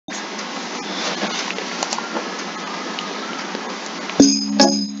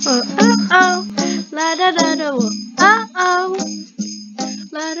oh, oh, oh, la da da da, oh, oh,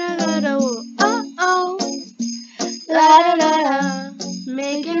 la da da da, oh, oh, la da da da,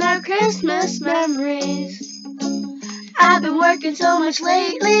 making our Christmas memories. I've been working so much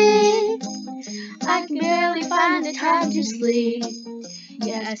lately, I can barely find the time to sleep.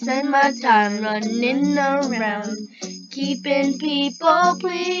 Yeah, I spend my time running around, keeping people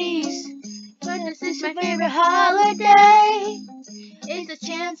pleased. But this is my favorite holiday. It's a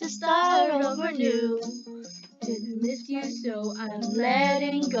chance to start over new. To miss you, so I'm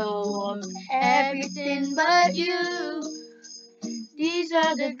letting go of everything but you. These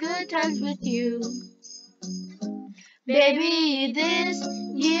are the good times with you. Baby, this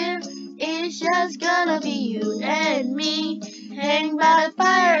year it's just gonna be you and me. Hang by the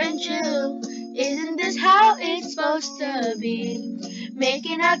fire and chill. Isn't this how it's supposed to be?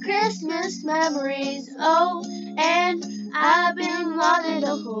 Making our Christmas memories. Oh, and I've been wanting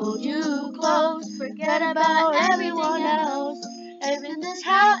to hold you close. Forget about everyone else. Isn't this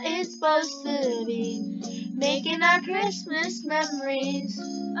how it's supposed to be? Making our Christmas memories.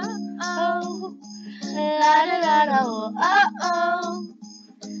 Oh, oh. La da da da, oh, oh,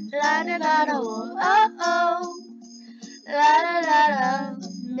 la da da da, oh, oh, la da da da,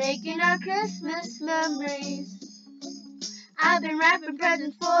 making our Christmas memories. I've been wrapping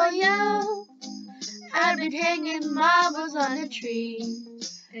presents for you. I've been hanging marbles on the tree,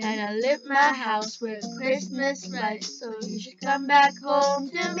 and I lit my house with Christmas lights. So you should come back home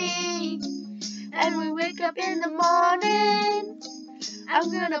to me. And we wake up in the morning. I'm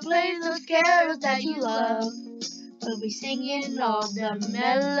gonna play those carols that you love. We'll be singing all the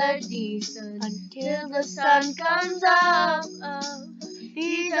melodies until the sun comes up.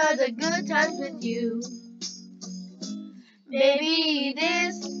 These are the good times with you. Baby,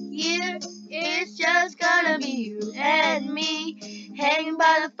 this year it's just gonna be you and me, hanging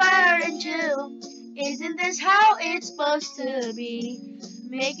by the fire and chill. Isn't this how it's supposed to be?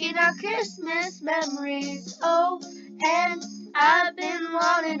 Making our Christmas memories. Oh, and I've been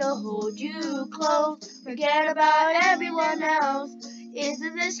wanting to hold you close. Forget about everyone else.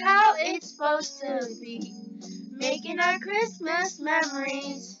 Isn't this how it's supposed to be? Making our Christmas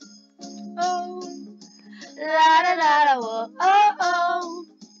memories. Oh, la da da da, oh, oh,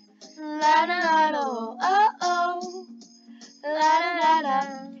 la da da da, oh, oh, la da da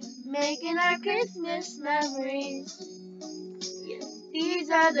da. Making our Christmas memories. These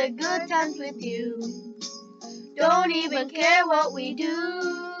are the good times with you. Don't even care what we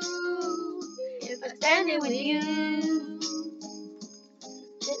do if I stand it with you.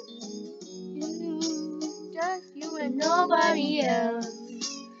 Just you and nobody else.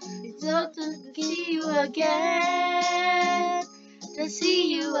 It's so to see you again, to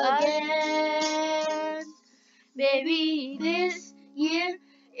see you again. Baby, this year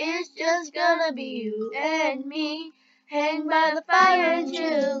it's just gonna be you and me. Hang by the fire and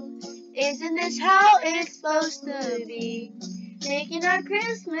chill. Isn't this how it's supposed to be? Making our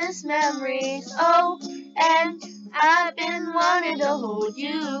Christmas memories. Oh, and I've been wanting to hold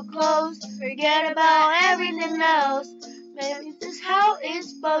you close. Forget about everything else. Maybe this is how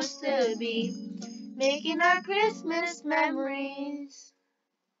it's supposed to be. Making our Christmas memories.